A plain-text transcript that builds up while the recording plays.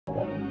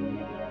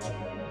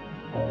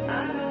Hey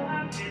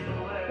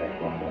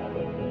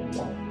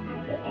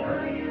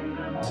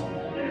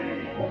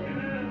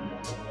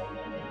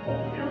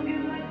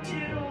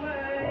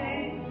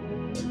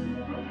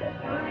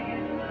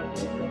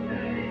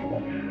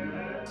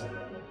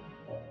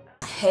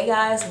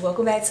guys,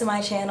 welcome back to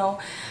my channel.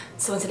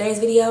 So in today's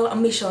video, I'm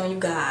gonna be showing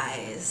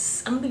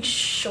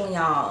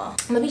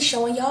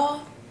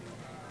y'all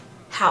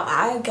how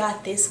I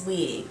got this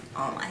wig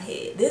on my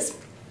head.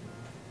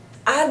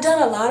 I've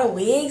done a lot of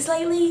wigs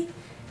lately,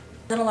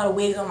 done a lot of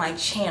wigs on my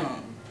channel.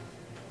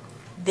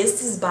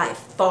 This is by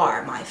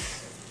far my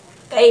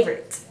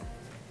favorite.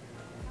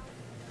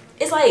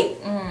 It's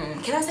like,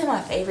 can I say my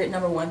favorite,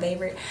 number one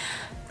favorite?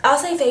 I'll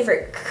say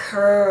favorite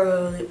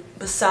curly,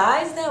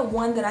 besides that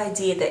one that I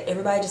did that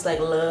everybody just like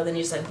loved and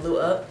it just like blew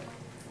up.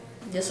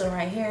 This one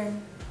right here,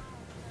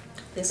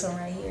 this one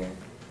right here,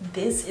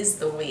 this is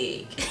the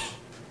wig.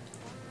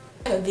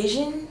 I had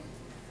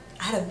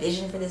a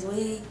vision for this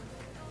wig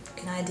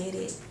and I did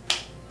it.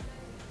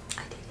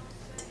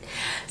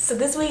 So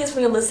this wig is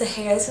from Yolissa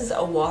Hair. This is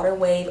a water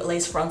wave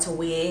lace frontal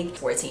wig,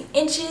 14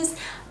 inches.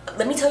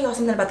 Let me tell y'all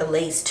something about the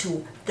lace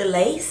too. The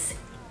lace,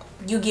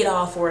 you get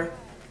all 4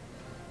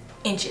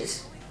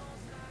 inches,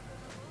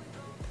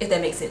 if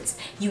that makes sense.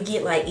 You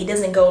get like, it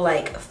doesn't go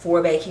like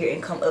 4 back here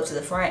and come up to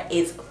the front.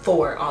 It's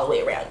 4 all the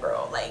way around,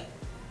 girl. Like,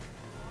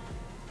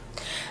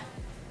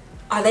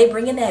 are they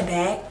bringing that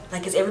back?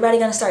 Like, is everybody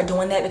gonna start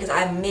doing that? Because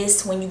I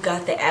miss when you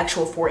got the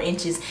actual 4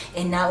 inches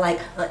and not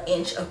like an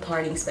inch of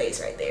parting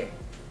space right there.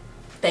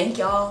 Thank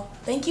y'all.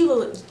 Thank you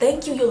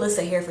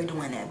Yolissa Hair for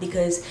doing that,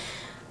 because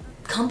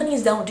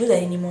companies don't do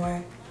that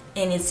anymore.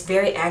 And it's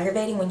very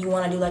aggravating when you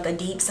want to do like a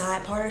deep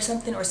side part or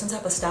something, or some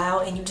type of style,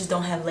 and you just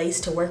don't have lace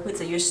to work with,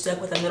 so you're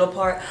stuck with a middle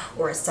part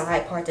or a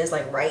side part that's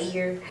like right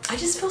here. I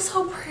just feel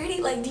so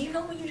pretty. Like, do you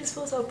know when you just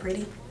feel so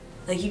pretty?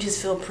 Like, you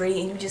just feel pretty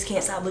and you just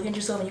can't stop looking at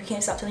yourself and you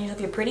can't stop telling yourself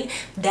you're pretty?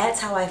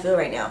 That's how I feel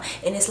right now.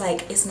 And it's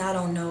like, it's not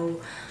on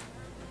no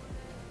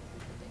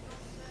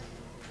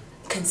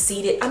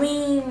conceited. I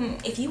mean,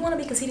 if you want to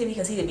be conceited, be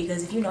conceited,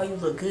 because if you know you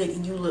look good,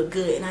 and you look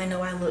good, and I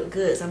know I look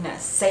good, so I'm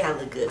not say I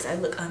look good, because I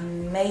look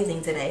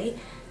amazing today.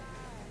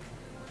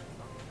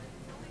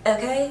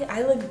 Okay,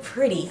 I look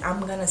pretty. I'm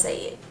gonna say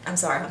it. I'm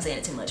sorry if I'm saying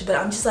it too much, but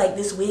I'm just like,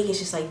 this wig is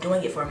just like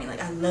doing it for me.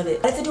 Like, I love it.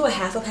 I have to do a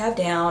half up, half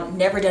down.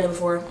 Never done it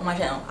before on my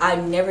channel. I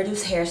never do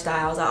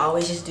hairstyles. I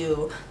always just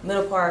do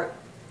middle part,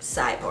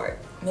 side part,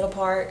 middle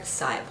part,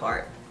 side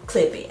part,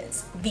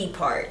 clip-ins, V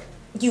part,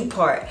 U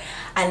part.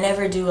 I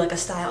never do like a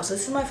style. So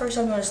this is my first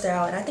time doing a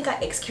style, and I think I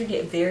executed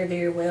it very,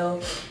 very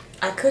well.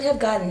 I could have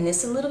gotten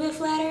this a little bit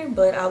flatter,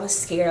 but I was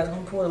scared I was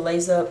gonna pull the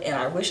lace up, and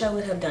I wish I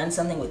would have done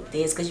something with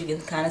this, because you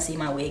can kind of see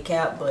my wig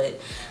cap, but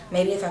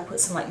maybe if I put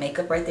some like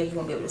makeup right there, you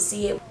won't be able to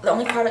see it. The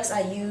only products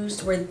I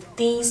used were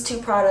these 2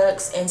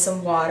 products and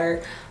some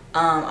water.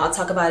 I'll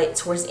talk about it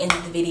towards the end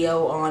of the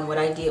video on what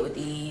I did with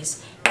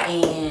these,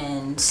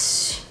 and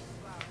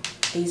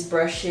these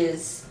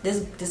brushes,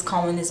 this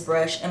comb and this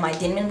brush, and my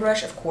Denman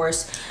brush, of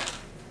course.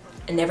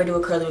 And never do a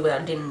curly wig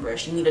without a Denman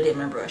brush. You need a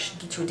Denman brush.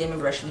 Get you a Denman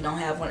brush. If you don't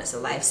have one, it's a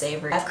lifesaver.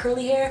 If you have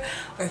curly hair,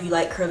 or if you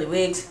like curly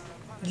wigs,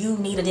 you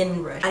need a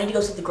Denman brush. I need to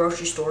go to the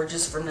grocery store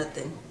just for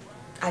nothing.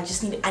 I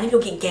need to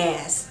go get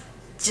gas,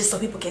 just so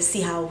people can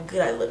see how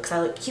good I look, because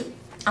I look cute.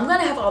 I'm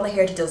gonna have all the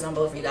hair details down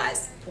below for you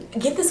guys.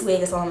 Get this wig,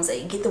 that's all I'm gonna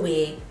say. Get the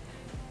wig.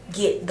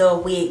 Get the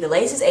wig. The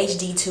lace is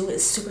HD too.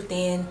 It's super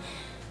thin.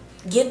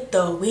 Get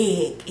the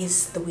wig.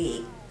 It's the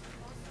wig.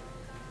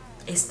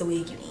 It's the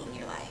wig you need in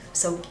your life.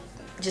 So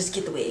just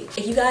get the wig.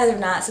 If you guys are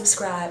not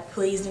subscribed,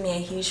 please do me a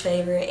huge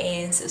favor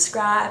and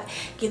subscribe.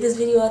 Give this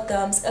video a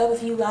thumbs up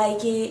if you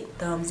like it.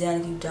 Thumbs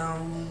down if you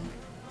don't.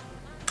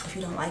 If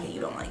you don't like it,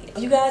 you don't like it.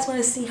 If you guys want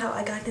to see how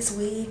I got this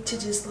wig to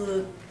just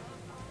look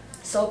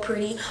so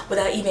pretty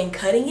without even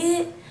cutting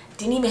it,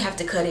 didn't even have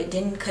to cut it,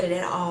 didn't cut it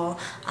at all.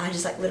 I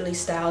just like literally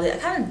styled it. I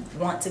kind of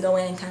want to go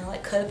in and kind of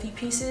like cut a few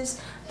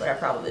pieces, but I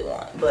probably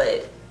won't.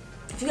 But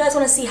if you guys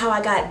want to see how I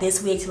got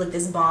this wig to look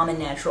this bomb and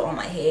natural on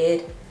my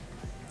head,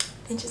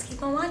 then just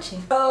keep on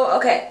watching. Oh,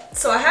 okay,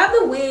 so I have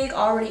the wig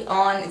already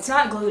on. It's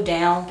not glued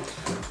down.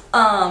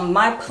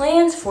 My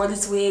plans for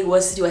this wig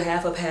was to do a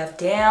half up, half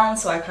down,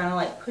 so I kind of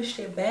like pushed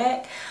it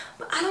back.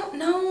 But I don't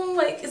know,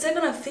 like, is that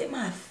gonna fit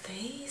my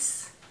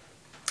face?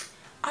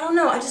 I don't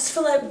know. I just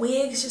feel like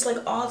wigs just like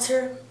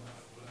alter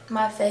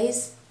my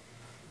face,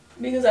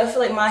 because I feel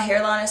like my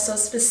hairline is so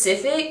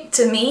specific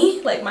to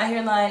me. Like, my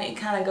hairline, it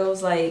kind of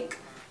goes like,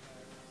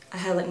 I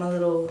have like my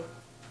little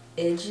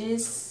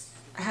edges.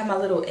 I have my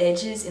little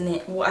edges, and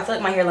then, well, I feel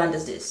like my hairline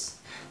does this.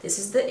 This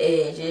is the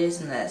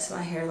edges, and that's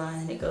my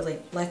hairline, and it goes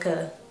like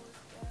a,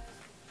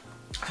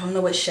 I don't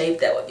know what shape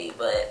that would be,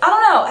 but I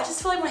don't know. I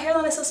just feel like my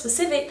hairline is so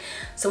specific.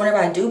 So whenever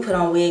I do put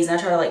on wigs and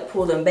I try to like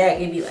pull them back,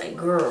 it'd be like,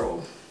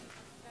 girl,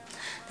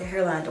 the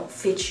hairline don't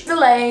fit you. The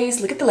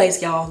lace, look at the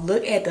lace, y'all.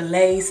 Look at the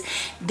lace.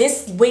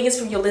 This wig is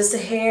from Yolissa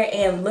Hair,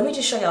 and let me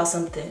just show y'all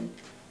something.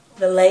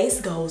 The lace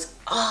goes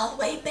all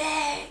the way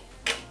back.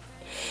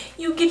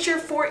 You get your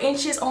 4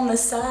 inches on the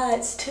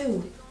sides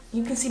too.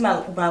 You can see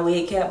my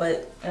wig cap,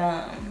 but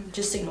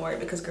just ignore it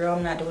because girl,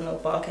 I'm not doing no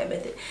ball cap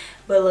method.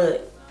 But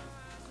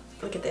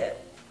look at that.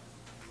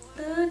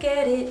 Look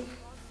at it.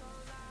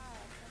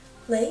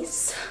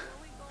 Lace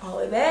all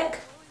the way back,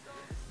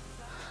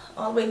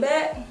 all the way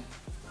back,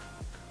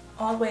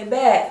 all the way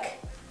back,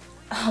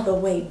 all the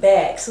way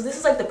back. So this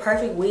is like the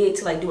perfect wig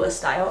to like do a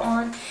style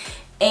on.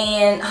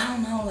 And I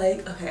don't know,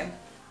 like, okay,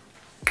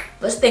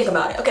 let's think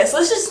about it. Okay, so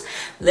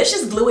let's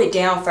just glue it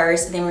down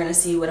first, and then we're gonna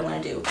see what I'm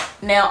gonna do.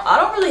 Now, I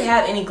don't really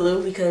have any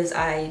glue because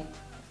I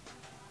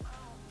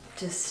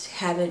just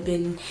haven't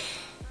been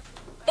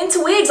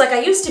into wigs like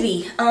I used to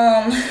be.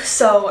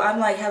 So I'm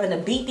like having to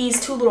beat these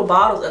 2 little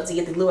bottles up to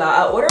get the glue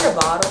out. I ordered a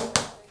bottle.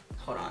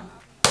 Hold on.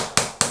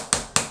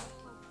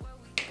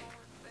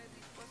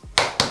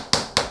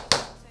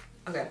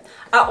 Okay,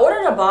 I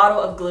ordered a bottle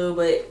of glue,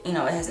 but you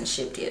know, it hasn't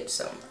shipped yet,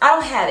 so I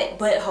don't have it,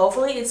 but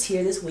hopefully it's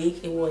here this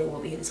week. It will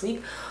be here this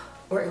week,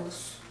 or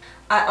else.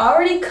 I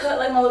already cut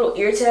like my little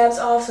ear tabs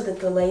off so that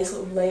the lace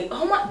will lay.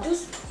 Oh my,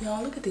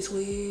 y'all look at this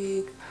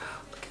wig.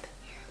 Look at the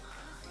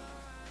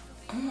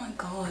hairline. Oh my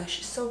gosh,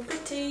 it's so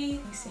pretty.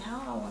 Let me see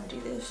how I want to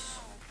do this.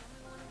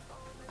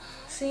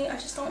 See, I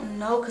just don't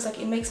know, because like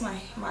it makes my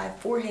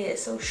forehead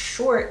so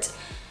short,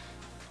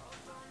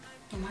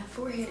 and my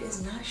forehead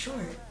is not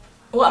short.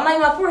 Well, I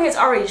mean, my forehead's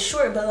already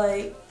short, but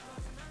like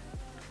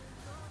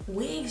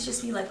wigs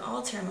just be like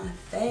altering my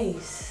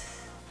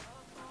face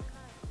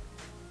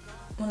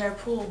when they're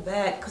pulled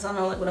back, because I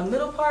know like with a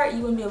middle part you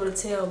wouldn't be able to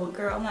tell, but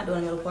girl, I'm not doing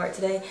a middle part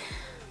today.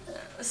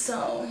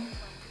 So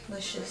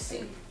let's just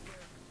see.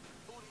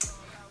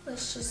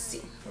 Let's just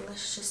see.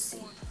 Let's just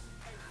see.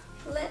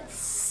 Let's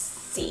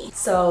see.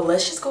 So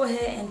let's just go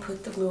ahead and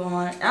put the glue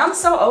on. I'm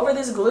so over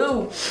this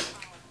glue.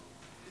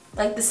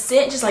 Like the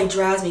scent just like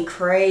drives me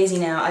crazy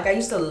now. Like I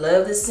used to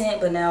love the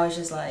scent, but now it's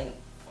just like,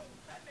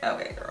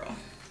 okay girl,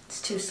 it's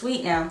too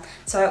sweet now.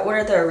 So I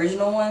ordered the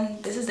original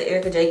one. This is the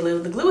Erica J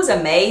glue. The glue is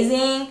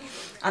amazing.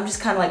 I'm just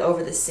kind of like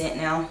over the scent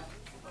now.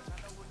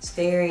 It's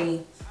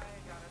very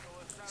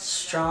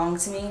strong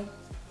to me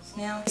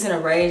now. I'm using a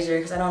razor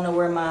because I don't know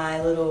where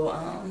my little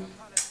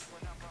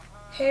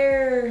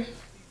hair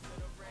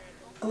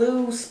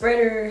glue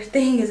spreader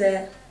thing is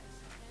at.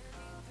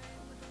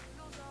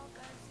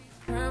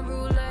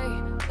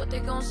 They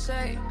gon'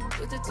 say,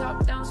 with the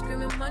top down,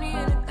 screaming money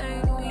and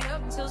anything. We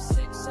up till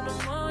 6 in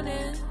the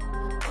morning.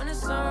 When the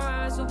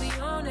sunrise, we'll be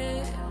on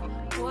it.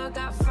 Oh, I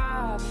got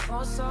 5,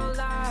 all so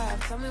live.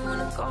 Tell me when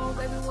to go,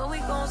 baby, when we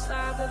gon'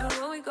 slide, baby,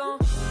 when we gon'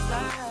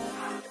 slide.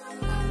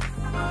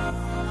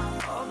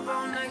 Up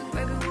all night,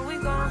 baby, when we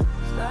gon'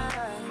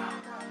 slide.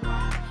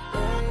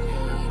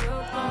 Yeah,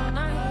 up all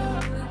night,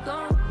 when we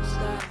gon'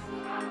 slide.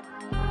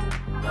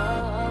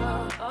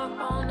 Up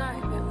all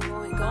night, baby,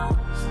 when we gon'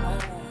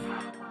 slide.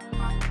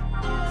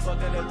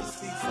 Fucking up the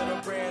seats of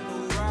a brand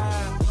new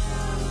ride.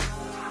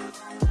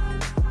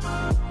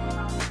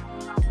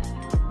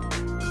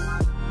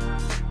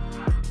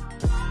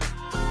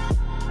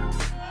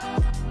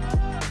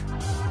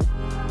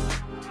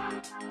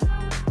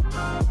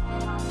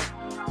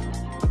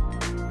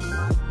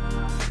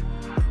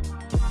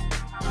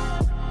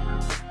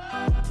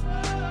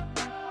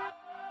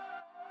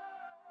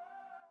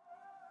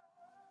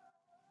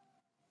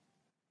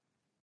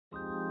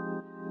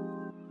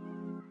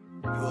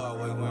 You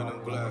always wearing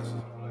them glasses.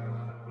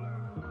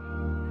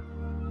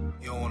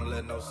 You don't wanna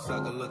let no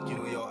sucker look you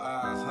in your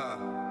eyes, huh?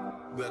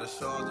 Better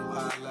show us them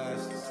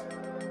eyelashes.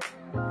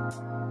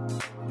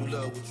 You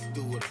love what you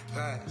do with a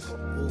pass.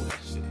 Ooh, that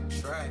shit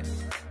trash.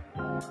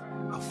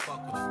 I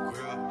fuck with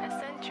you, girl.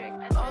 Eccentric.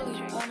 All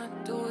you wanna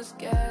do is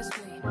gas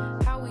me.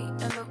 How we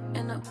end up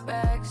in the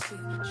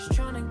backseat. Just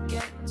tryna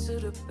get to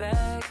the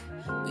bag.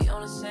 We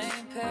on the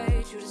same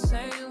page, you the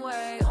same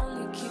way.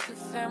 Only keep your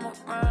fam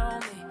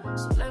around me.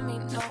 So let me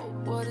know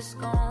what it's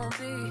gonna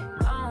be.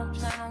 I don't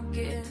plan on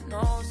getting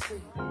no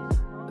sleep.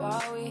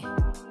 While we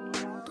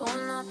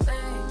doing our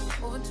thing,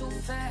 moving too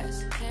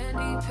fast.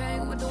 Candy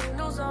paint with the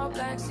windows all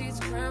black, seats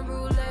creme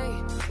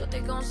brulee. What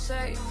they gon'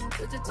 say?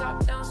 With the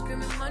top down,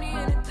 screaming money,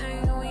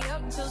 anything. And we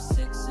up till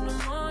 6 in the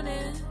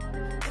morning.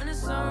 When the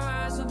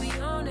sunrise, we'll be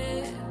on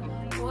it.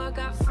 Oh, I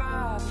got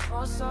 5,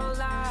 all so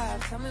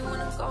live. Tell me when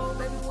to go,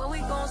 baby, when we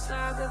gon'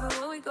 slide, baby,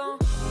 when we gon'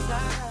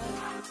 slide.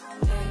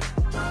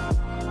 Yeah.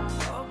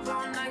 Up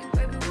all night,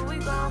 baby, when we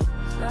gon'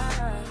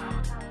 slide.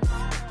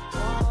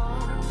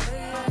 Oh,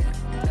 yeah,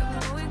 baby,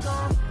 when we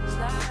gon'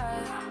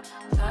 slide,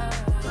 slide,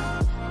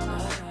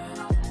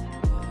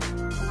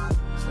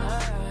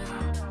 slide.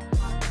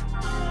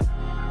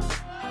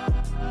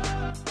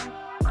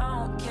 I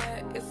don't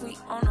care if we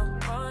on a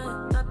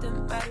run,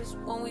 nothing matters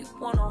when we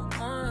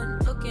one-on-one.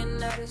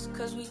 Looking at us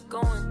cause we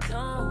going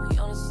dumb. We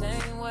on the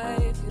same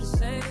wave, you the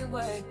same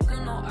way. You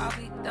know I'll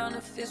be down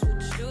if it's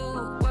with you.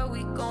 Where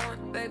we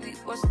going, baby,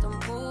 what's the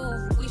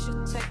move? We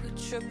should take a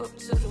trip up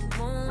to the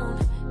moon.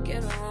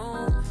 Get a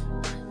room,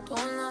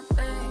 doing our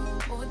thing,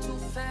 moving too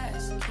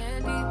fast.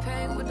 Candy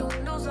paint with the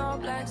windows all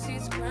black,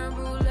 seats creme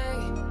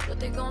brulee. What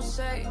they gon'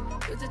 say?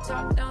 With the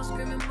top down,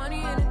 screaming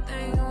money,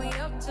 anything. And we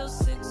up till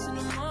 6 in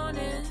the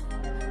morning.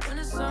 When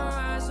the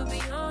sunrise, we'll be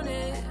on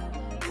it.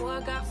 Oh,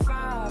 I got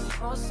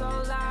 5, all so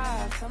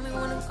live. Tell me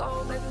when to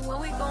go, baby, when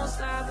we gon'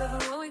 slide, baby,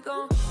 when we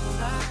gon'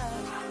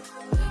 slide.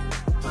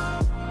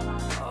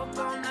 Up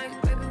all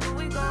night, baby, when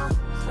we gon'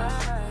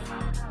 slide.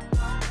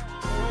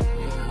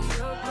 Hey,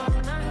 up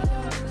all night,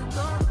 baby, when we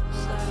gon'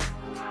 slide.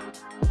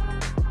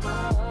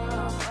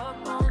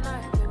 Up all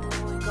night, baby,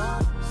 when we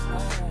gon'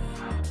 slide.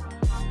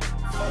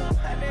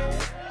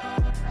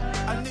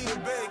 I need a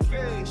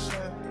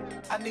vacation.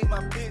 I need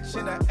my bitch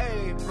in an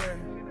apron.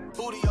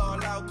 Booty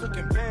all out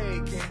cooking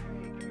bacon.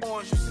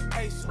 Orange juice and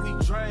ace, we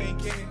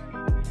drinking.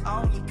 I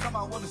only come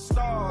out when the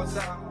stars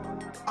out.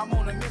 I'm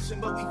on a mission,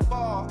 but we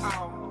fall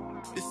out.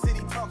 The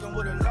city talking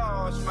with a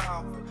large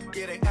mouth.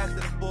 Yeah, they after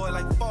the boy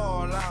like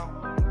Fallout.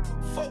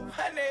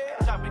 400.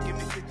 Drop it, give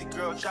me 50,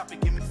 girl. Drop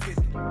it, give me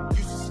 50. You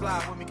should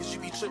slide with me, cause you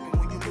be tripping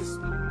when you miss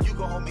me. You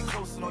gon' hold me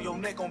close and on your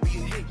neck gon' be a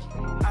hickey.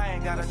 I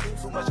ain't gotta do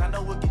too much, I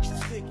know what get you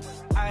sticky.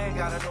 I ain't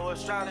gotta know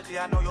astrology,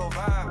 I know your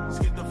vibe.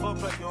 Skip the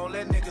footplay, you don't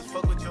let niggas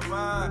fuck with your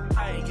mind.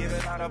 I ain't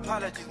giving out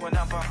apologies when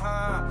I'm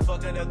behind.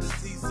 Fucking up the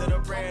seats of the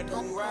brand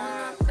new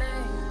ride.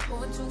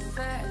 Moving too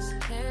fast,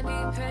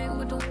 candy paint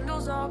with the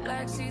windows all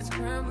black, seats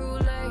creme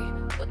brulee.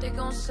 What they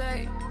gon'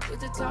 say? With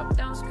the top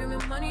down,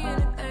 screaming money,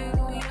 anything.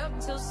 We up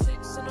till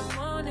 6 in the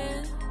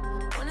morning.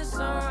 When the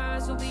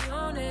sunrise, we'll be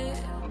on it.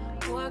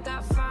 Oh, I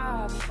got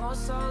 5, all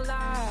so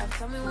live.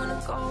 Tell me when to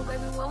go,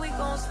 baby, when we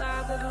gon'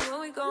 slide, baby, when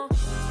we gon'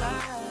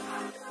 slide.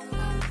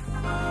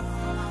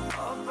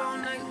 Up all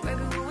night,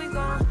 baby, when we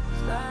gon'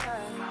 slide.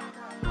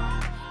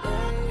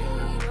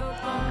 Hey,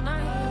 up all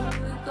night,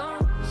 baby, when we gon'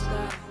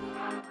 slide.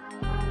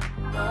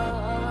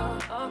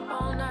 Up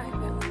all night,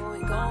 baby, when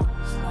we gon'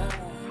 slide.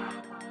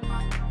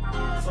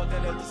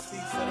 Fucking up the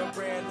seats of the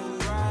brand new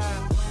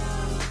ride.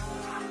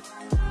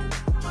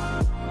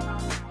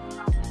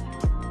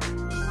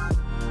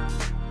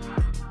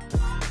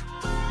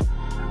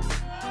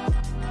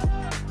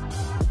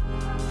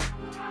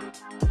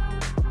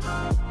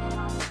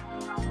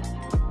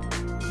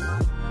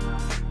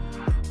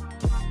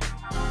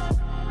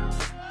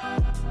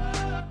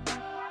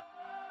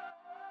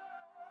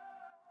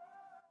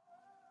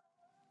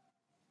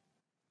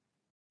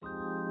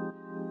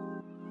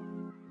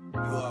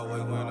 You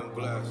always wearing them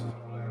glasses.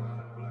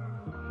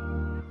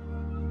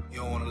 You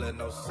don't wanna let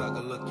no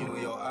sucker look you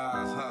in your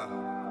eyes, huh?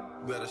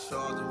 Better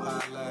charge them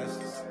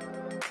eyelashes.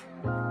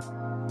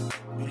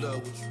 You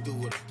love what you do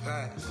with a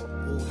pass.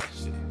 Ooh, that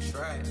shit is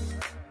trash.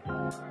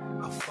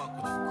 I fuck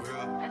with you,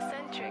 girl.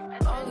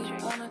 All you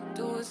wanna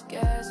do is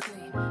gas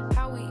me.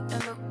 How we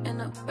end up in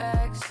the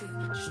backseat,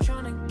 just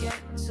tryna get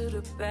to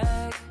the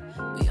bag.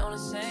 We on the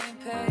same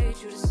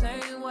page, you the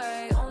same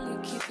way. Only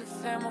keep the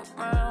fam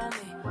around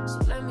me, so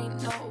let me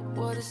know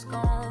what it's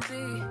gon'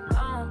 be.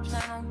 I don't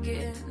plan on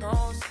getting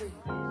no sleep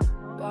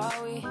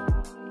while we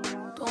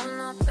doing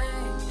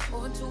nothing,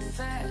 moving too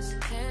fast.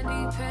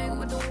 Candy paint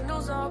with the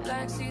windows all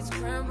black, seats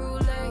creme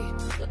brulee.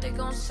 What they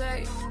gon'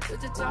 say?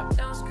 With the top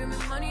down,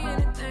 screaming money,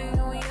 anything.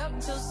 And we up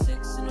till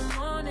 6 in the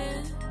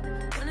morning.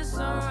 When the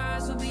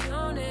sunrise, we'll be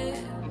on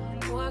it.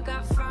 Oh, I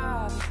got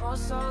 5, all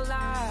so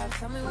live.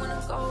 Tell me when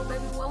to go,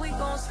 baby, when we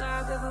gon'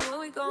 slide, baby, when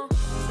we gon'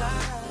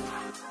 slide.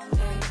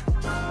 Hey.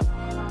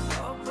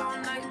 Up all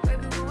night,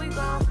 baby, when we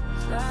gon'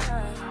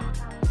 slide.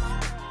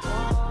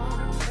 Oh,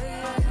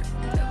 yeah,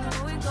 baby,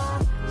 when we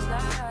gon'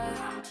 slide,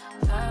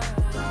 slide,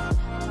 slide,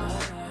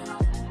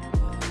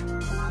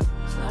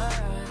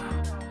 slide.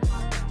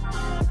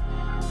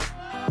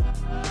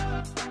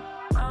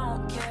 I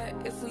don't care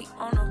if we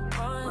on a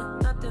run,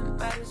 nothing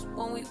matters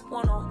when we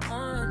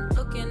one-on-one.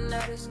 Looking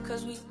at us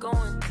cause we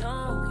going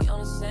dumb. We on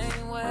the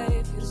same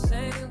wave, you the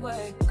same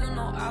way. You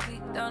know I'll be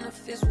down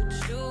if it's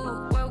with you.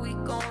 Where we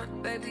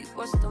going, baby,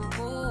 what's the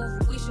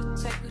move? We should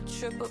take a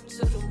trip up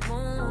to the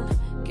moon.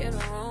 Get a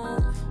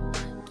room,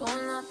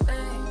 doing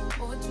nothing,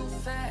 moving too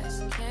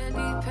fast.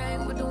 Candy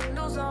paint with the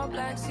windows all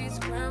black, seats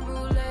creme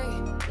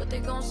brulee. What they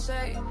gon'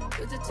 say?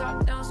 With the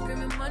top down,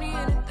 screaming money,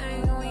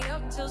 anything. And we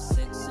up till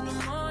 6 in the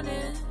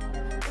morning.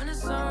 When the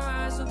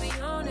sunrise, we'll be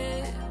on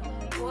it.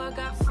 Oh, I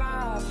got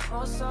 5,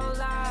 all so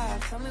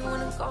live. Tell me when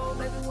to go,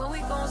 baby, when we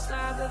gon'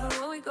 slide, baby,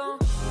 when we gon'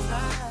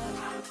 slide.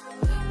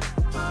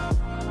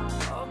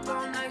 Up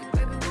all night,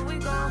 baby, when we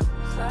gon'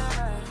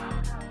 slide.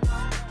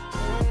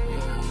 Hey,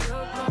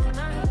 up all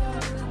night, baby,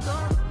 when we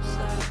gon'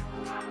 slide.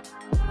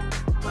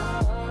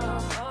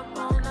 Up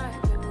all night,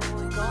 baby, when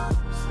we gon'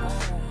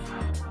 slide.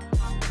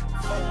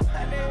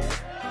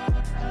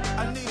 I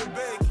need a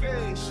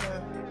vacation.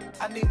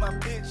 I need my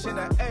bitch in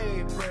an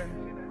apron.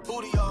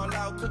 Booty all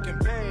out cooking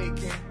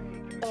bacon.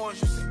 Orange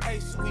juice and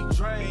ace, we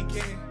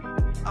drinking.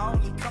 I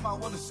only come out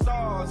when the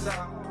stars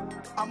out.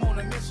 I'm on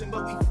a mission,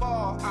 but we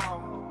fall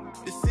out.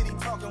 The city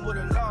talking with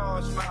a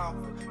large mouth.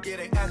 Yeah,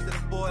 they after the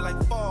boy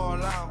like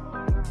Fallout.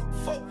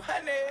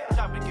 400.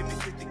 Drop it, give me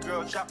 50,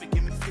 girl. Drop it,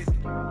 give me 50.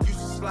 You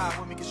should slide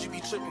with me, cause you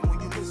be tripping when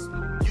you miss me.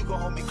 You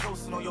gon' hold me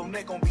close and on your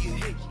neck gon' be a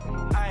hickey.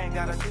 I ain't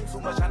gotta do too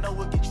much, I know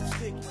what get you sticky.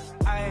 sticky.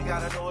 I ain't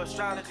gotta know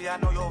astrology, I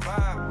know your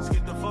vibe.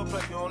 Skip the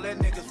footplay, you don't let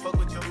niggas fuck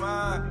with your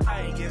mind.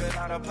 I ain't giving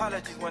out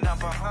apologies when I'm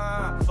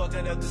behind.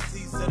 Fucking up the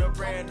seats of the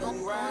brand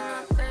new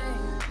ride.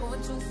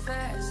 Moving too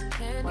fast,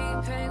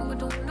 candy paint with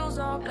the windows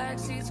all black,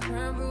 seats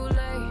creme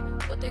brulee.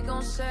 What they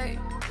gon' say?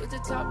 With the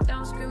top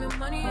down, screaming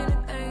money,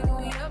 anything.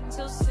 We up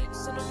till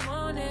 6 in the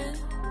morning.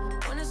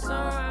 When the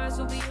sunrise,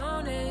 we'll be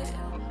on it.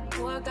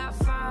 Oh, I got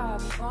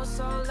 5, all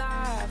so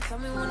live. Tell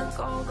me when to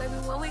go, baby,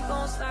 when we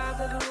gon' slide,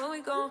 baby, when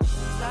we gon'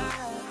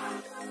 slide.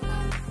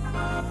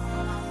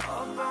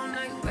 Up all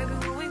night, baby,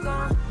 when we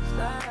gon'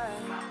 slide.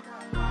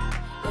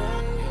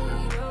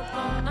 Hey, up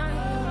all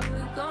night, when we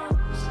gon'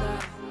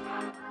 slide.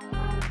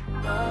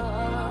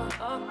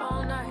 Up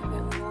all night,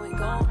 baby, when we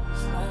gon'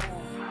 slide.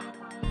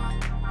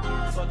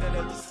 Fucking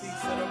up the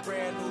seats of the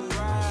brand new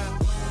ride.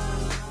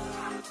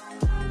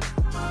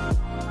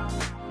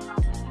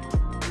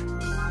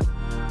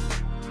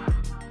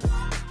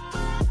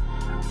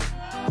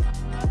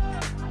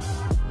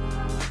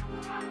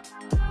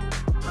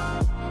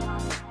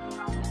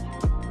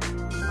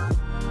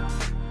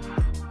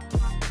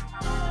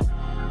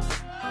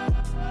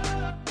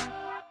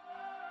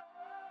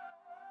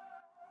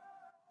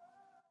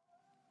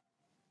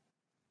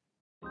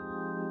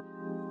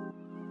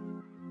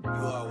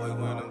 You always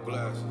wearing them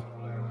glasses.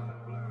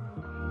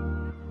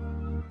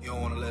 You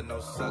don't wanna let no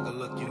sucker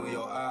look you in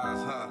your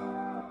eyes, huh?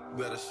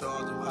 Better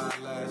charge them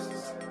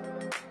eyelashes.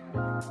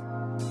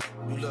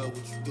 You love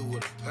what you do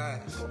with a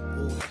pass.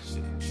 Ooh, that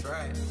shit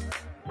trash.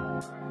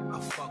 I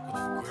fuck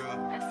with you, girl.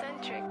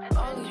 Eccentric.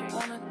 All you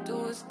wanna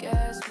do is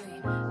gas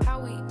me. How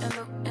we end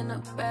up in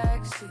the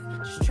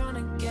backseat. Just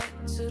tryna get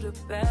to the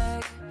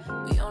bag.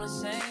 We on the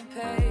same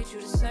page,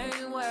 you the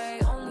same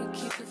way. Only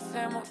keep the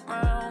fam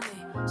around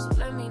me. So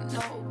let me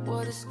know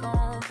what it's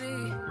gonna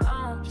be.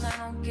 I don't plan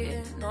on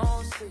getting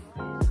no sleep.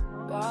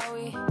 While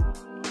we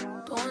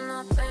doing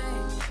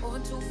nothing,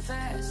 moving too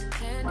fast.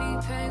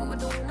 Candy paint with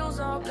the windows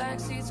all black,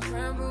 seats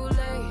creme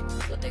brulee.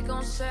 What they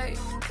gon' say?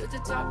 With the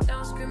top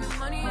down, screaming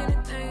money,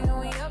 anything.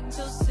 We up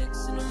till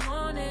 6 in the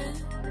morning.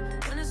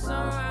 When the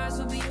sunrise,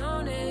 we'll be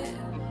on it.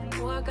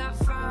 Oh, I got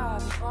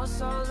 5, all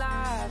so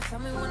live. Tell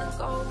me when to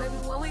go, baby,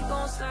 when we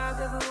gon' slide,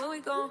 baby, when we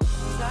gon'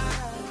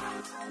 slide.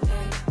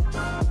 Hey.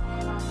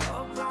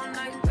 Up all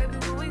night, baby,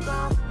 when we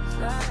gon'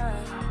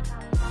 slide.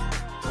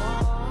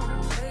 Oh,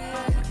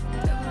 yeah,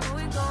 baby, when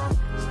we gon'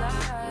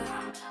 slide,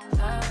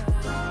 slide,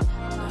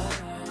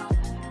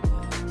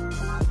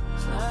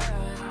 slide.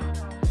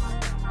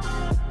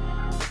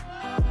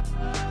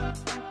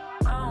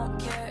 I don't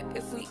care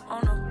if we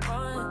on a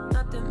run,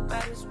 nothing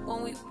matters when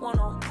we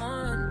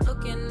one-on-one.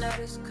 Looking at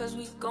us cause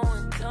we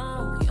going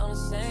dumb. We on the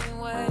same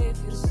wave,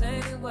 you the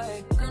same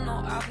way. You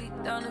know I'll be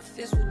down if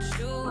it's with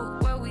you.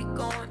 Where we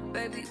going,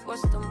 baby,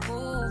 what's the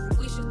move?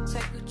 We should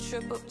take a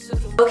trip up to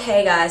the...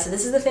 Okay guys, so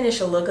this is the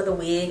finished look of the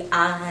wig.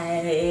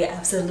 I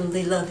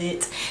absolutely love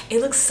it. It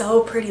looks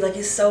so pretty, like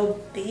it's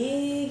so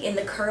big, and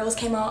the curls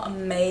came out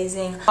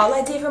amazing. All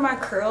I did for my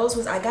curls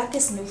was I got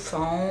this new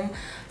foam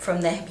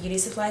from the beauty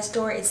supply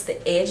store. It's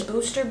the Edge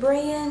Booster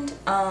brand,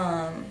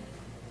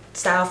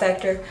 Style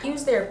Factor. I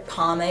use their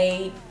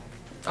pomade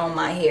on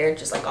my hair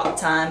just like all the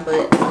time,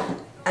 but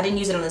I didn't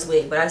use it on this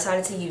wig, but I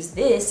decided to use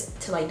this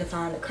to like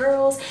define the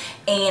curls.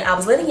 And I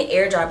was letting it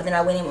air dry, but then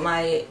I went in with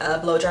my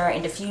blow dryer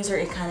and diffuser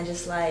and kind of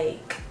just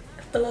like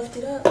fluffed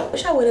it up. I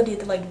wish I would have did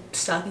the like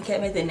stocking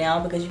cap method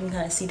now, because you can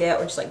kind of see that,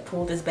 or just like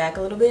pull this back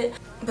a little bit.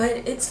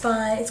 But it's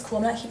fine, it's cool.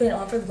 I'm not keeping it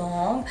on for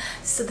long.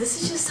 So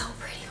this is just so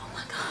pretty. Oh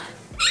my god.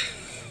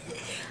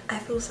 I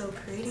feel so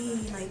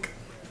pretty. Like,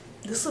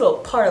 this little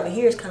part over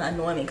here is kind of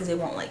annoying me because it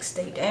won't like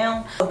stay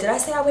down. Oh, did I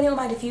say I went in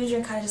with my diffuser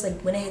and kind of just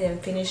like went ahead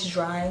and finished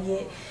drying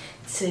it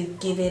to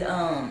give it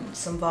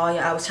some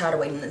volume? I was tired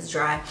of waiting this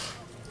dry.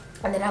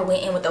 And then I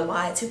went in with a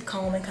wide tooth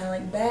comb and kind of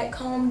like back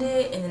combed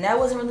it. And then that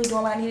wasn't really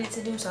doing what I needed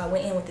to do. So I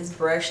went in with this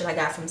brush that I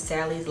got from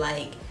Sally's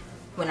like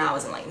when I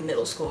was in like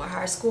middle school or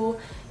high school,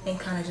 and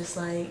kind of just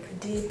like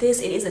did this.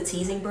 It is a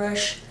teasing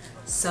brush,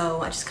 so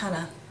I just kind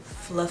of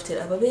fluffed it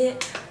up a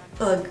bit.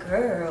 But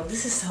girl,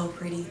 this is so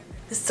pretty.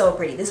 It's so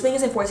pretty. This wig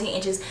is in 14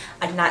 inches.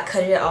 I did not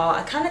cut it at all.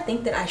 I kind of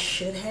think that I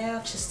should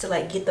have, just to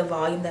like get the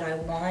volume that I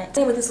want.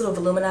 And with this little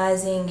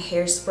volumizing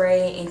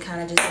hairspray and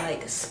kind of just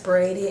like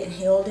sprayed it and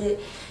held it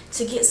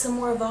to get some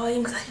more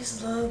volume, because I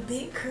just love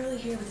big curly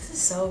hair. But this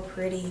is so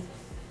pretty.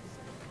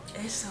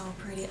 It's so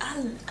pretty.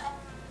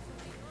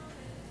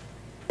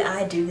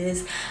 I do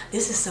this.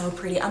 This is so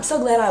pretty. I'm so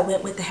glad I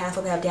went with the half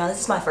up, half down.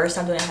 This is my first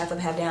time doing a half up,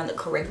 half down the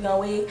correct on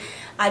wig.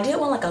 I did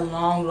one like a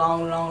long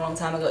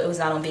time ago. It was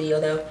not on video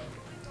though.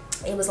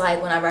 It was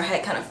like whenever I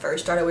had kind of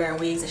first started wearing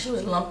wigs, and she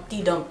was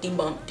lumpy dumpty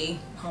bumpty,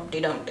 humpty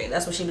dumpty.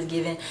 That's what she was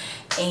giving.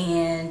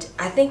 And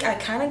I think I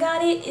kind of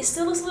got it. It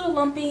still looks a little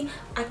lumpy.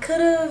 I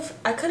could have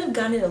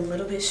gotten it a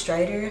little bit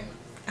straighter.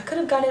 I could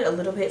have gotten it a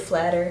little bit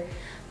flatter,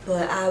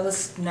 but I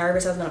was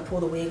nervous I was gonna pull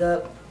the wig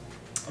up.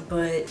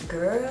 But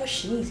girl,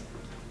 she's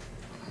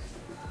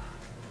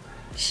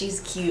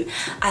cute.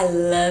 I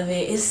love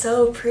it. It's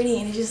so pretty,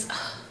 and it just,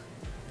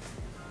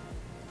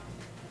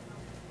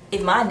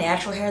 if my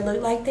natural hair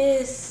looked like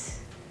this,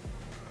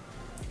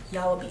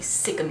 y'all will be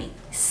sick of me.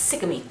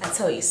 Sick of me. I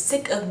tell you,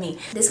 sick of me.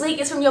 This wig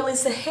is from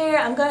Yolissa Hair.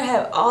 I'm gonna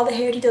have all the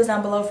hair details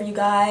down below for you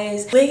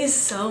guys. Wig is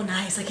so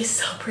nice. Like, it's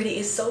so pretty.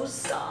 It's so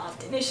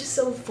soft and it's just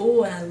so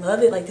full and I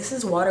love it. Like, this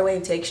is water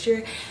wave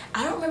texture.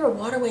 I don't remember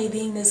water wave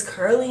being this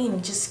curly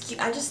and just cute.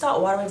 I just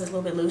thought water wave was a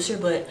little bit looser,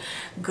 but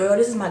girl,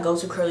 this is my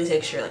go-to curly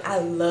texture. Like, I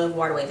love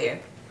water wave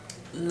hair.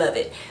 Love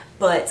it.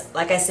 But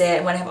like I said,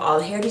 I'm gonna have all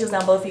the hair details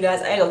down below for you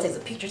guys. I gotta go take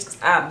some pictures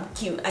because I'm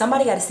cute.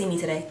 Somebody gotta see me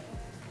today.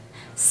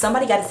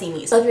 Somebody got to see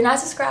me. So if you're not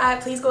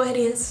subscribed, please go ahead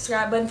and hit the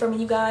subscribe button for me,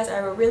 you guys.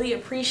 I would really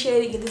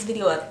appreciate it. Give this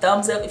video a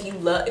thumbs up if you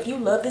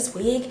love this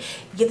wig.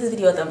 Give this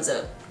video a thumbs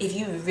up if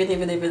you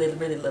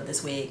really love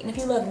this wig. And if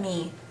you love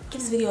me,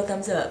 give this video a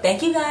thumbs up.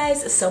 Thank you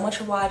guys so much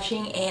for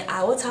watching, and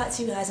I will talk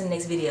to you guys in the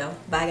next video.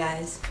 Bye,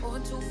 guys.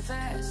 Moving too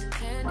fast,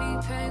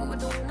 candy paint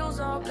with the windows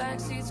all black,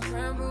 seats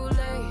creme brulee.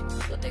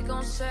 What they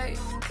gon' say?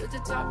 With the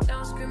top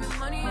down, screaming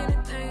money,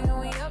 anything.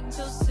 We up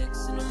till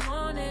 6 in the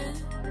morning.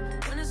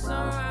 When the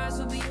sunrise,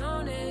 we'll be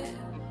on it.